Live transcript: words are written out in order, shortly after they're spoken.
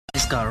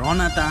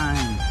Corona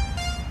time.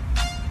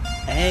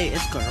 Hey,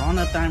 it's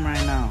Corona time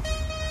right now.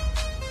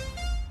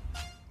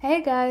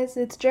 Hey guys,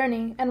 it's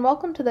Journey, and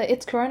welcome to the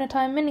It's Corona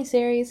Time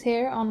miniseries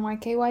here on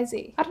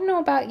YKYZ. I don't know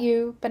about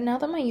you, but now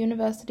that my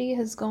university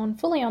has gone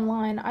fully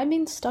online, I've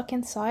been stuck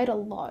inside a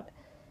lot.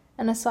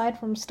 And aside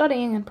from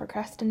studying and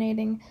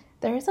procrastinating,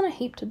 there isn't a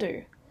heap to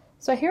do.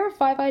 So here are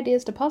 5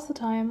 ideas to pass the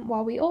time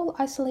while we all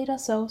isolate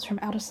ourselves from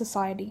outer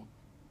society.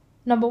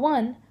 Number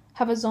 1,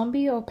 have a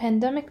zombie or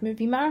pandemic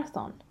movie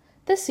marathon.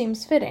 This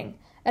seems fitting,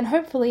 and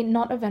hopefully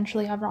not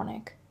eventually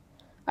ironic.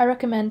 I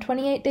recommend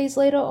 28 Days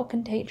Later or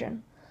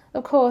Contagion.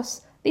 Of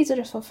course, these are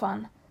just for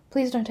fun.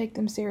 Please don't take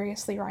them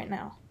seriously right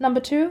now. Number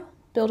 2,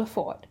 build a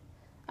fort.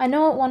 I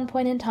know at one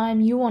point in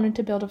time you wanted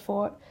to build a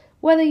fort.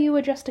 Whether you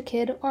were just a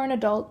kid or an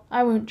adult,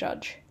 I won't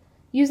judge.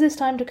 Use this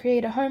time to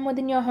create a home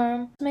within your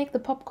home, make the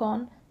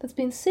popcorn that's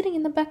been sitting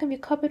in the back of your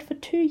cupboard for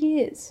 2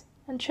 years,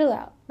 and chill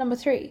out. Number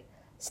 3,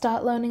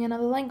 start learning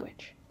another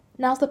language.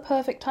 Now's the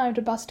perfect time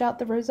to bust out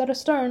the Rosetta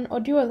Stone or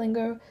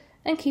Duolingo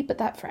and keep it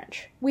that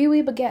French. Oui,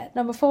 oui, baguette.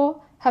 Number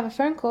 4, have a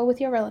phone call with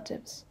your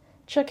relatives.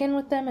 Check in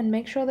with them and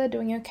make sure they're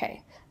doing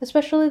okay,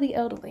 especially the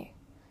elderly.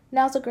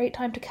 Now's a great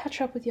time to catch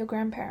up with your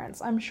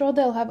grandparents. I'm sure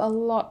they'll have a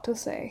lot to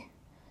say.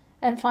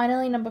 And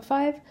finally, number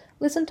 5,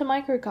 listen to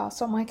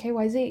microcasts on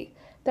YKYZ.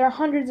 There are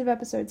hundreds of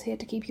episodes here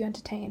to keep you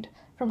entertained,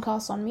 from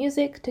casts on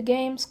music to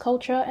games,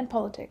 culture, and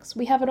politics.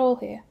 We have it all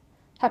here.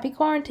 Happy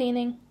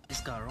quarantining!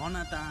 It's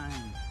Corona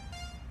time.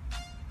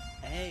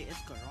 Hey,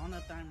 it's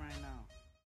Corona time right now.